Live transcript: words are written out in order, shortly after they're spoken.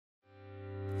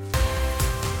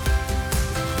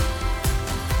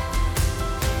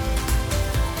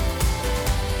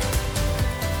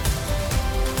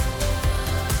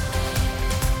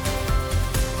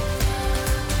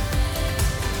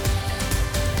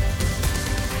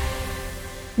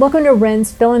Welcome to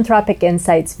Ren's Philanthropic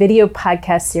Insights video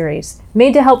podcast series,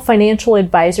 made to help financial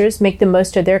advisors make the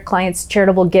most of their clients'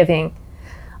 charitable giving.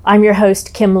 I'm your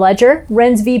host, Kim Ledger,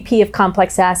 Ren's VP of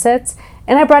Complex Assets,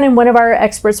 and I brought in one of our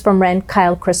experts from Ren,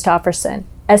 Kyle Christofferson,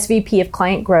 SVP of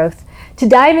Client Growth, to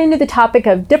dive into the topic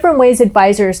of different ways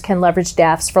advisors can leverage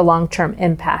DAFs for long-term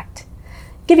impact.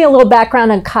 Give you a little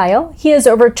background on Kyle. He has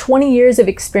over 20 years of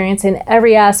experience in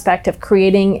every aspect of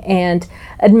creating and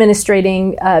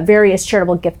administrating various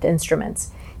charitable gift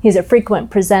instruments. He's a frequent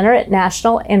presenter at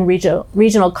national and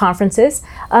regional conferences,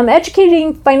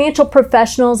 educating financial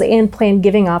professionals and plan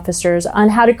giving officers on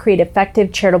how to create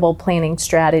effective charitable planning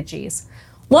strategies.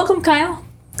 Welcome, Kyle.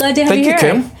 Glad to have you here.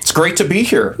 Thank you, Kim. It's great to be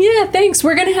here. Yeah, thanks.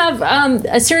 We're going to have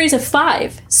a series of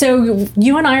 5. So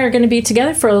you and I are going to be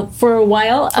together for a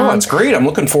while. That's great. I'm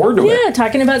looking forward to it. Yeah,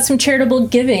 talking about some charitable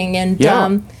giving. And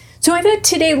so I thought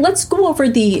today, let's go over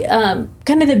the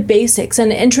kind of the basics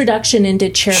and introduction into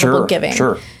charitable giving.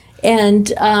 Sure.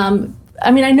 And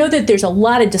I know that there's a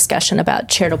lot of discussion about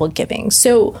charitable giving.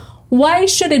 So why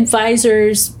should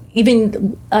advisors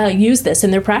even use this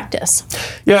in their practice?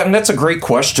 Yeah, and that's a great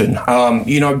question.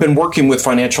 I've been working with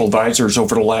financial advisors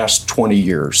over the last 20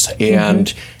 years.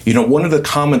 And, one of the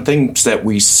common things that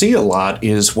we see a lot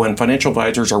is when financial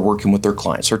advisors are working with their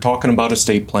clients, they're talking about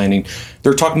estate planning,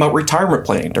 they're talking about retirement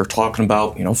planning, they're talking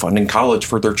about, funding college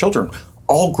for their children.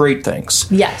 All great things.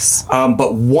 Yes.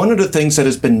 But one of the things that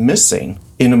has been missing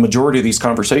in a majority of these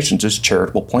conversations is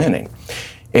charitable planning.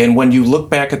 And when you look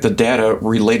back at the data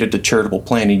related to charitable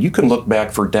planning, you can look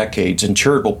back for decades, and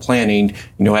charitable planning,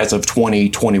 as of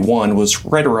 2021, was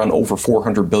right around over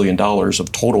 $400 billion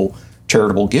of total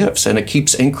charitable gifts, and it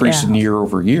keeps increasing year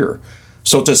over year.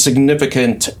 So it's a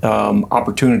significant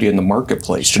opportunity in the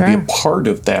marketplace to be a part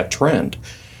of that trend.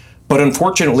 But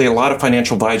unfortunately, a lot of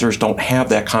financial advisors don't have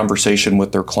that conversation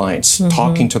with their clients,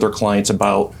 talking to their clients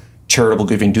about charitable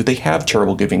giving. Do they have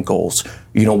charitable giving goals?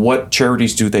 What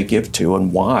charities do they give to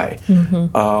and why?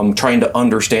 Trying to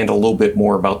understand a little bit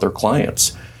more about their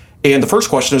clients. And the first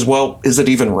question is, well, is it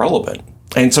even relevant?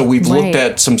 And so we've looked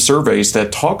at some surveys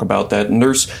that talk about that. And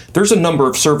there's a number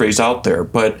of surveys out there,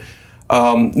 but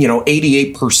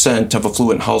 88% of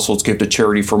affluent households give to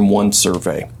charity from one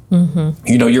survey.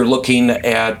 You're looking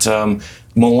at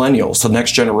millennials, the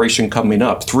next generation coming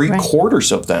up.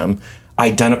 3/4 of them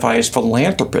identify as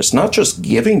philanthropists, not just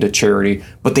giving to charity,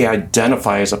 but they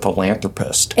identify as a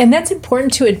philanthropist. And that's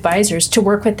important to advisors to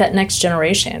work with that next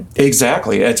generation.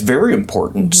 Exactly. That's very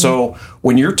important. So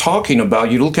when you're talking about,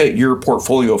 you look at your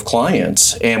portfolio of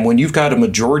clients, and when you've got a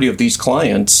majority of these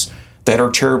clients that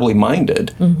are charitably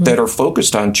minded, that are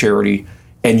focused on charity,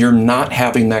 and you're not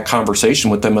having that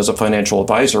conversation with them as a financial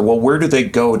advisor, well, where do they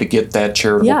go to get that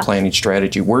charitable planning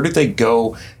strategy? Where do they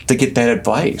go to get that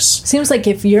advice? Seems like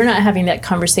if you're not having that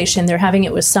conversation, they're having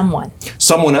it with someone.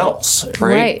 Someone else,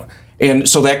 right? And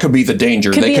so that could be the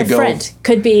danger. Could be a friend.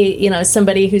 Could be,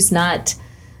 somebody who's not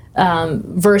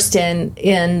versed in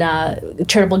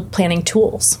charitable planning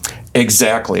tools.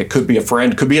 Exactly. It could be a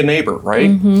friend, could be a neighbor,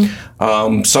 right?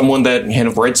 Someone that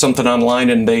have read something online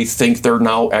and they think they're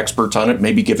now experts on it,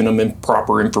 maybe giving them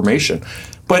improper information.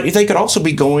 But they could also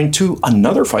be going to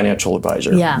another financial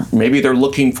advisor. Maybe they're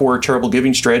looking for a charitable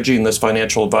giving strategy, and this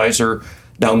financial advisor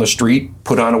down the street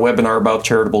put on a webinar about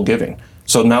charitable giving.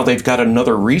 So now they've got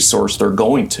another resource they're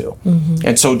going to.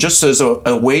 And so just as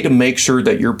a way to make sure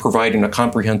that you're providing a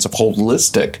comprehensive,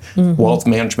 holistic wealth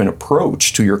management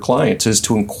approach to your clients is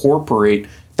to incorporate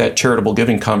that charitable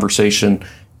giving conversation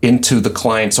into the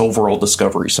client's overall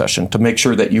discovery session to make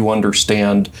sure that you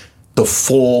understand the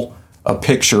full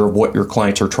picture of what your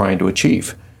clients are trying to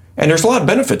achieve. And there's a lot of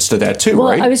benefits to that too,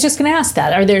 right? Well, I was just going to ask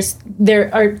that.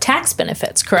 There are tax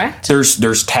benefits, correct?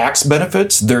 There's tax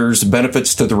benefits. There's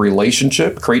benefits to the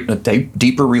relationship, creating a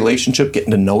deeper relationship,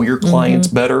 getting to know your clients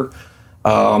better.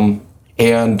 And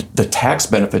the tax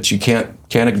benefits, you can't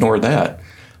ignore that.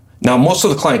 Now, most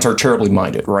of the clients are charitably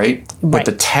minded, right? But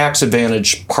the tax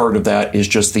advantage part of that is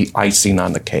just the icing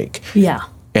on the cake. Yeah.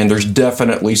 And there's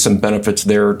definitely some benefits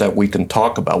there that we can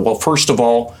talk about. Well, first of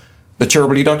all, the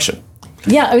charitable deduction.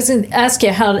 Yeah, I was going to ask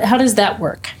you, how does that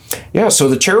work? Yeah, so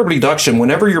the charitable deduction,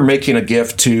 whenever you're making a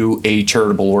gift to a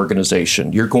charitable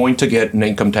organization, you're going to get an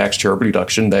income tax charitable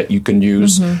deduction that you can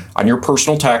use on your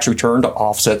personal tax return to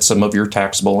offset some of your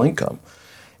taxable income.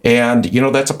 And,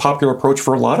 that's a popular approach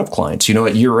for a lot of clients.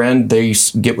 At year end, they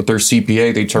get with their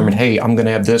CPA, they determine, hey, I'm going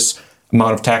to have this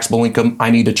amount of taxable income. I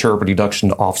need a charitable deduction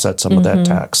to offset some of that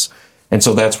tax. And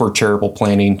so that's where charitable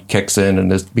planning kicks in,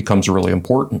 and this becomes really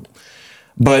important.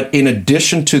 But in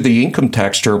addition to the income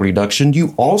tax charitable deduction,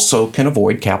 you also can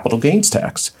avoid capital gains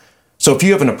tax. So if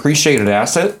you have an appreciated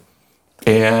asset,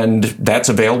 and that's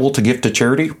available to give to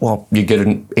charity, well, you get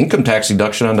an income tax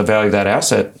deduction on the value of that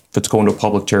asset if it's going to a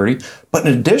public charity. But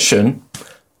in addition,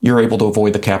 you're able to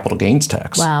avoid the capital gains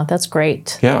tax. Wow, that's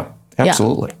great. Yeah,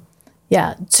 absolutely.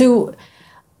 Yeah. So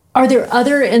are there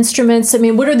other instruments? I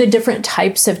mean, what are the different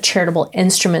types of charitable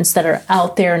instruments that are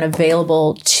out there and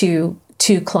available to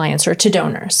clients or to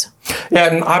donors?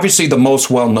 Yeah, and obviously the most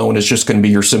well-known is just going to be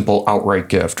your simple outright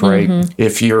gift, right?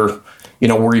 If you're,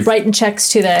 where you've writing checks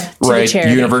to the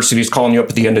charity. University's calling you up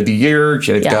at the end of the year.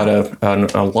 They've got an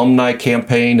alumni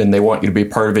campaign and they want you to be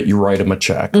part of it. You write them a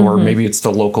check, or maybe it's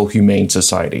the local humane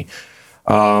society.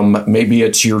 Maybe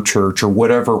it's your church or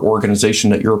whatever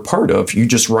organization that you're a part of. You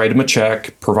just write them a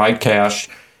check, provide cash,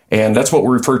 and that's what we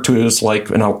refer to as like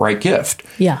an outright gift.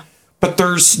 Yeah. But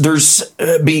there's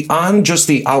beyond just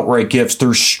the outright gifts,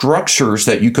 there's structures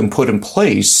that you can put in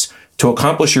place to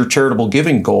accomplish your charitable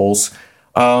giving goals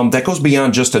that goes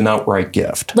beyond just an outright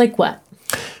gift. Like what?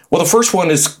 Well, the first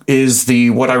one is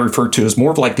what I refer to as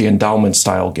more of like the endowment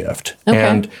style gift. Okay.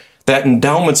 And that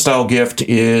endowment style gift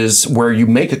is where you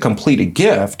make a completed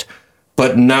gift,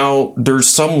 but now there's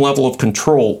some level of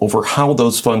control over how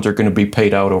those funds are going to be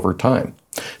paid out over time.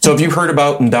 So have you heard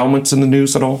about endowments in the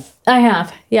news at all? I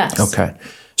have, yes. Okay.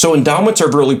 So endowments are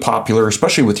really popular,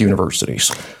 especially with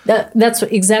universities. That's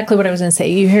exactly what I was going to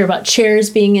say. You hear about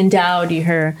chairs being endowed. You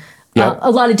hear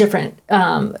a lot of different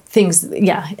things.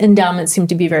 Yeah, endowments seem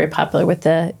to be very popular with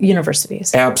the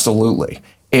universities. Absolutely.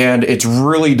 And it's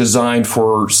really designed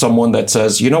for someone that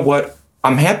says, you know what,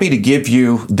 I'm happy to give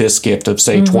you this gift of,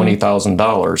 say,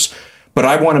 $20,000, but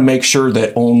I want to make sure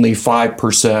that only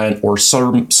 5% or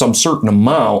some certain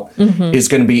amount is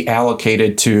going to be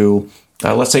allocated to,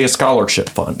 let's say, a scholarship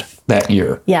fund that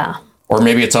year. Yeah. Or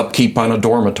maybe it's upkeep on a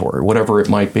dormitory, whatever it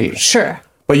might be. Sure.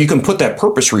 But you can put that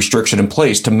purpose restriction in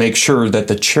place to make sure that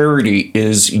the charity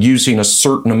is using a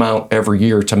certain amount every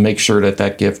year to make sure that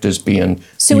that gift is being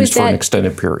used for an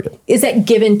extended period. Is that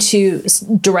given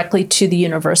directly to the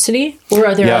university, or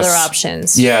are there other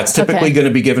options? Yeah, it's typically going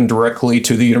to be given directly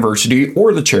to the university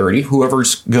or the charity,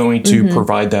 whoever's going to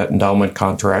provide that endowment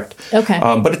contract. Okay.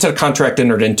 But it's a contract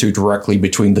entered into directly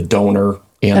between the donor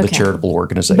and the charitable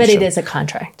organization. But it is a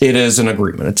contract. It is an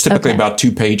agreement. It's typically about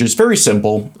 2 pages, very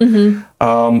simple.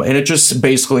 And it just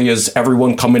basically is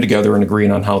everyone coming together and agreeing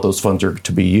on how those funds are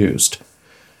to be used.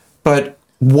 But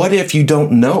what if you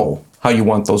don't know how you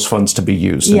want those funds to be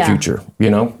used in the future?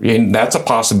 And that's a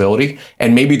possibility.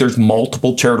 And maybe there's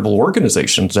multiple charitable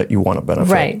organizations that you want to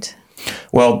benefit. Right.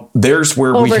 Well, there's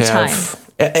where we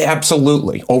have...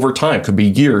 Absolutely. Over time. Could be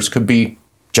years, could be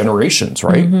generations,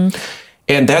 right?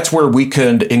 And that's where we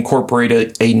can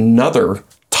incorporate another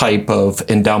type of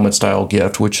endowment style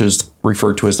gift, which is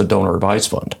referred to as the donor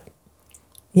advised fund.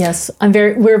 Yes,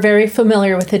 we're very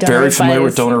familiar with the donor advised. Very familiar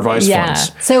with donor advised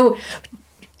funds. So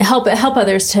help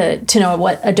others to know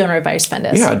what a donor advised fund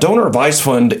is. Yeah, a donor advised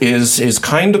fund is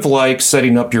kind of like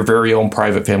setting up your very own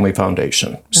private family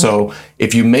foundation. Okay. So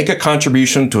if you make a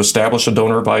contribution to establish a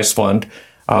donor advised fund,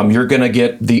 you're going to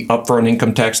get the upfront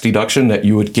income tax deduction that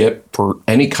you would get for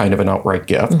any kind of an outright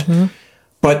gift.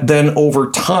 But then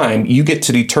over time, you get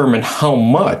to determine how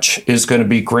much is going to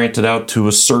be granted out to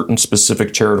a certain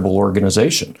specific charitable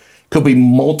organization. Could be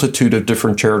multitude of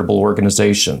different charitable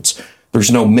organizations.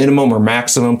 There's no minimum or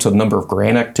maximum to the number of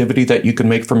grant activity that you can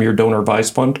make from your donor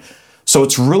advised fund. So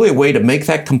it's really a way to make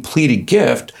that completed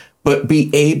gift, but be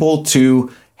able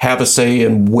to have a say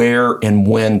in where and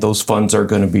when those funds are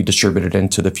going to be distributed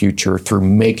into the future through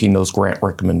making those grant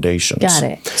recommendations. Got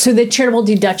it. So the charitable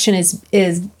deduction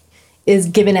is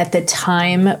given at the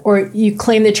time, or you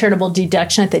claim the charitable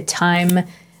deduction at the time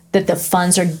that the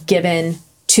funds are given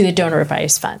to the donor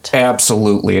advised fund.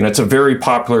 Absolutely. And it's a very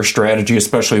popular strategy,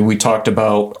 especially we talked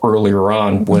about earlier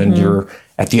on when you're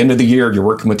at the end of the year, you're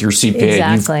working with your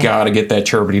CPA, you've got to get that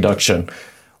charitable deduction.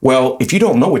 Well, if you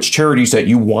don't know which charities that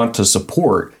you want to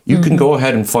support, you can go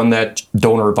ahead and fund that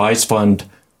donor advised fund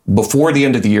before the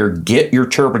end of the year, get your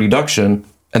charitable deduction,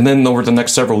 and then over the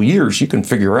next several years, you can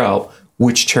figure out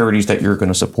which charities that you're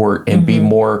going to support and be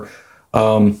more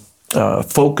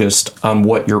focused on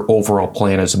what your overall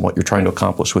plan is and what you're trying to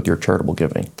accomplish with your charitable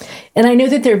giving. And I know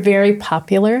that they're very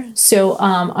popular. So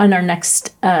on our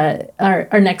next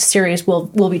series,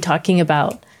 we'll be talking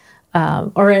about,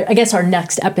 or I guess our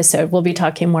next episode, we'll be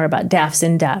talking more about DAFs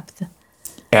in depth.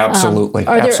 Absolutely.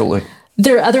 Absolutely.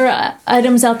 There are other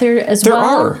items out there as well?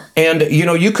 There are. And,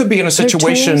 you could be in a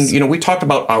situation, we talked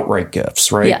about outright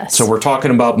gifts, right? Yes. So we're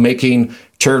talking about making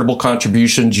charitable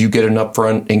contributions. You get an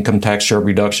upfront income tax share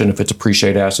reduction. If it's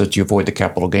appreciated assets, you avoid the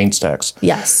capital gains tax.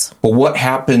 Yes. But what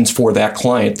happens for that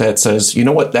client that says, you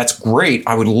know what, that's great.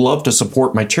 I would love to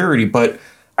support my charity, but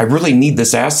I really need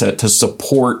this asset to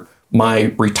support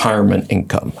my retirement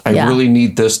income. I really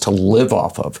need this to live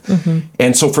off of.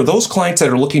 And so for those clients that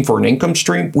are looking for an income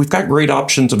stream, we've got great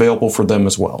options available for them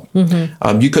as well.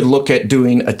 You could look at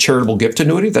doing a charitable gift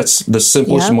annuity. That's the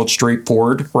simplest and most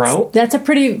straightforward route. That's a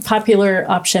pretty popular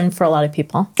option for a lot of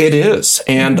people. It is.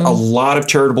 And a lot of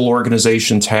charitable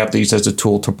organizations have these as a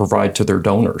tool to provide to their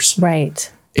donors.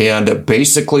 Right. And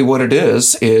basically what it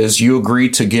is you agree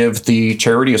to give the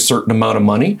charity a certain amount of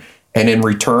money. And in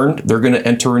return, they're going to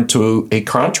enter into a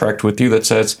contract with you that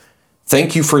says,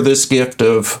 thank you for this gift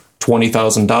of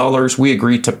 $20,000. We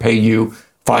agree to pay you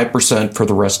 5% for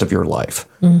the rest of your life.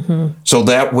 So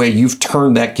that way you've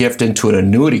turned that gift into an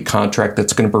annuity contract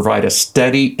that's going to provide a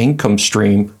steady income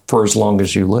stream for as long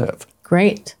as you live.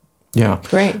 Great. Yeah.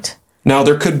 Great. Now,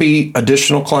 there could be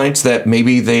additional clients that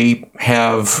maybe they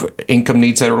have income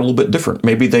needs that are a little bit different.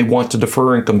 Maybe they want to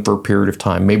defer income for a period of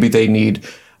time. Maybe they need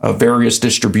various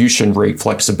distribution rate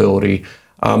flexibility.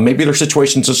 Maybe their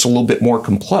situation's just a little bit more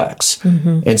complex.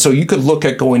 And so you could look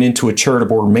at going into a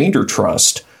charitable remainder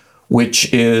trust,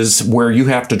 which is where you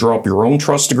have to draw up your own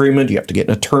trust agreement. You have to get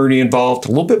an attorney involved. A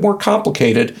little bit more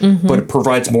complicated, but it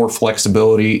provides more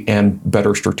flexibility and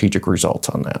better strategic results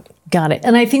on that. Got it.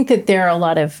 And I think that there are a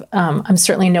lot of, I'm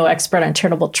certainly no expert on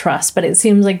charitable trust, but it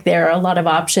seems like there are a lot of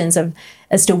options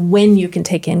as to when you can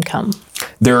take income.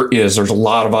 There's a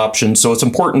lot of options. So it's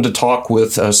important to talk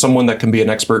with someone that can be an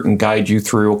expert and guide you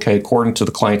through, okay, according to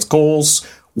the client's goals,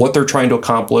 what they're trying to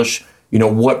accomplish,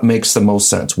 what makes the most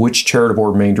sense, which charitable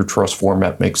remainder trust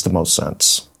format makes the most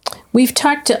sense. We've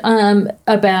talked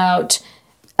about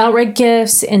outright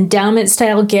gifts, endowment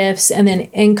style gifts, and then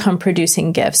income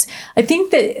producing gifts. I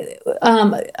think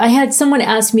that I had someone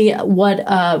ask me what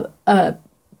a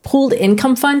pooled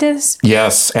income fund is.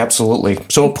 Yes, absolutely.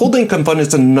 So a pooled income fund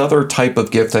is another type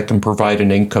of gift that can provide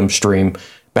an income stream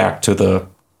back to the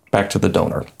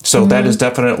donor. So that is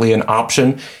definitely an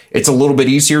option. It's a little bit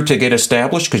easier to get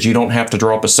established because you don't have to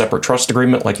draw up a separate trust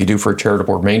agreement like you do for a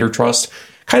charitable remainder trust.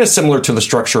 Kind of similar to the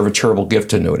structure of a charitable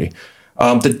gift annuity.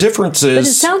 The difference is... But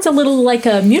it sounds a little like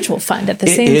a mutual fund at the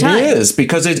same time. It is,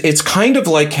 because it's kind of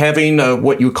like having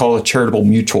what you call a charitable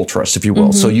mutual trust, if you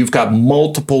will. So you've got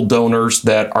multiple donors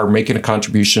that are making a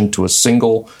contribution to a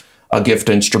single gift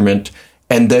instrument,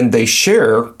 and then they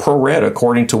share pro rata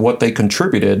according to what they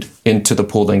contributed into the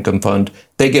pooled income fund.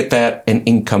 They get that in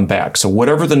income back. So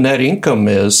whatever the net income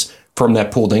is from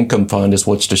that pooled income fund is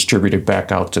what's distributed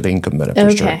back out to the income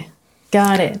beneficiary. Okay,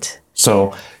 got it.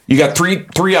 So you got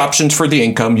three options for the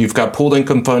income. You've got pooled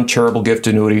income fund, charitable gift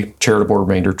annuity, charitable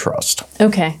remainder trust.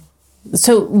 Okay.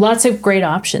 So lots of great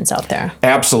options out there.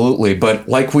 Absolutely. But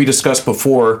like we discussed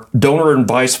before, donor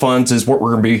advised funds is what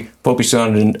we're going to be focusing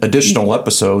on in additional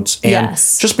episodes. And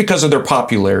just because of their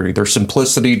popularity, their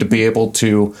simplicity to be able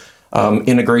to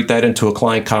integrate that into a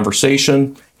client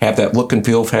conversation, have that look and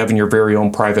feel of having your very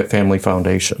own private family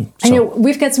foundation. So. I know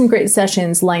we've got some great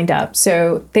sessions lined up.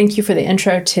 So thank you for the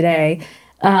intro today.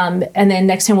 And then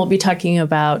next time we'll be talking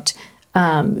about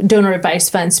donor advice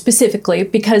funds specifically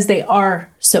because they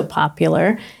are so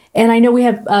popular. And I know we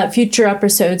have future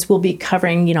episodes we'll be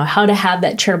covering, how to have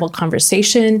that charitable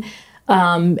conversation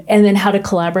and then how to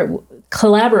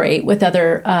collaborate with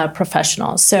other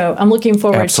professionals. So I'm looking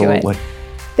forward to it.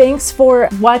 Thanks for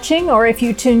watching, or if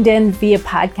you tuned in via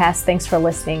podcast, thanks for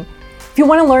listening. If you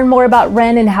want to learn more about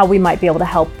Ren and how we might be able to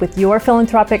help with your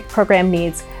philanthropic program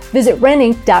needs, visit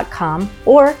reninc.com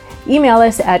or email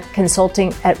us at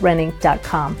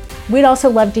consulting@reninc.com. We'd also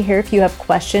love to hear if you have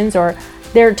questions or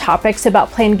there are topics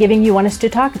about planned giving you want us to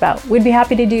talk about. We'd be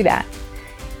happy to do that.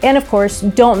 And of course,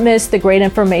 don't miss the great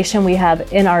information we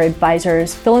have in our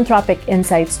advisors' Philanthropic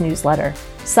Insights newsletter.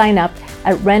 Sign up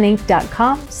at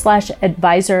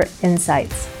reninc.com/advisor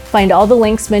insights. Find all the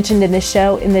links mentioned in this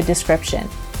show in the description.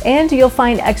 And you'll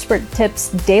find expert tips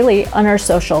daily on our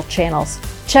social channels.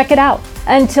 Check it out.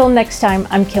 Until next time,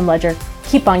 I'm Kim Ledger.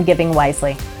 Keep on giving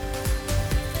wisely.